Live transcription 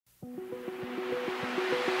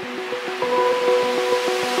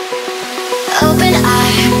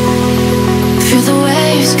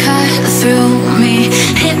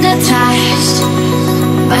hypnotized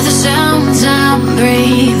by the sounds I'm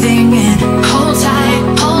breathing in. Hold tight,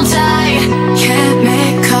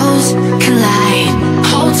 chemicals collide.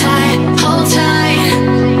 Hold tight, hold tight,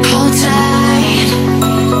 hold tight.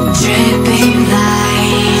 Dripping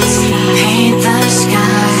lights paint the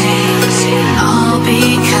skies, all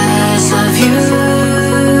because of you.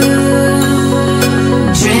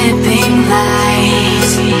 Dripping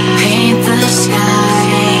lights paint the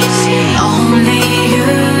skies, only you.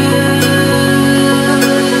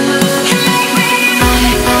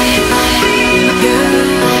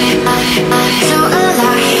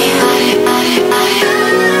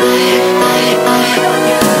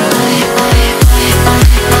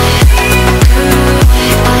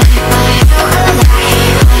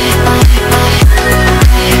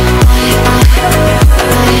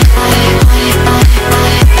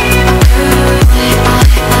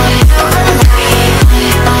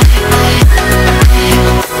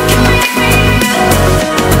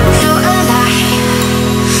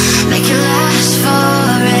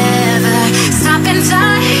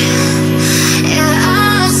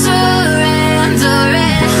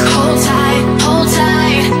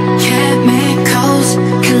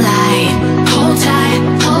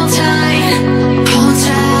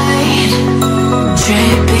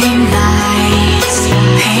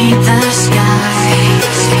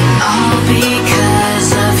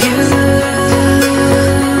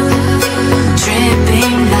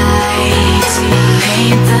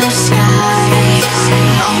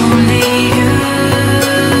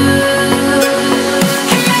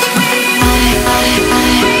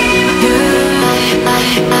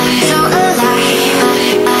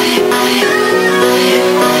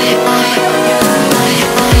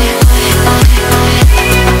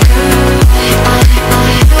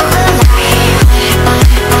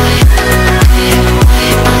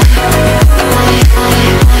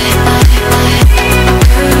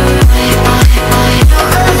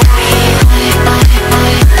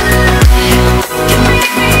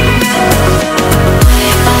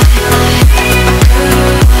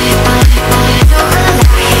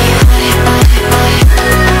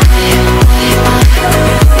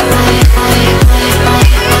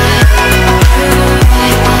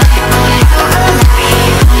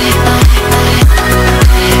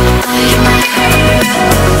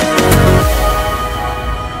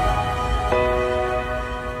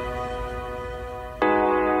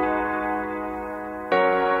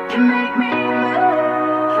 So you make me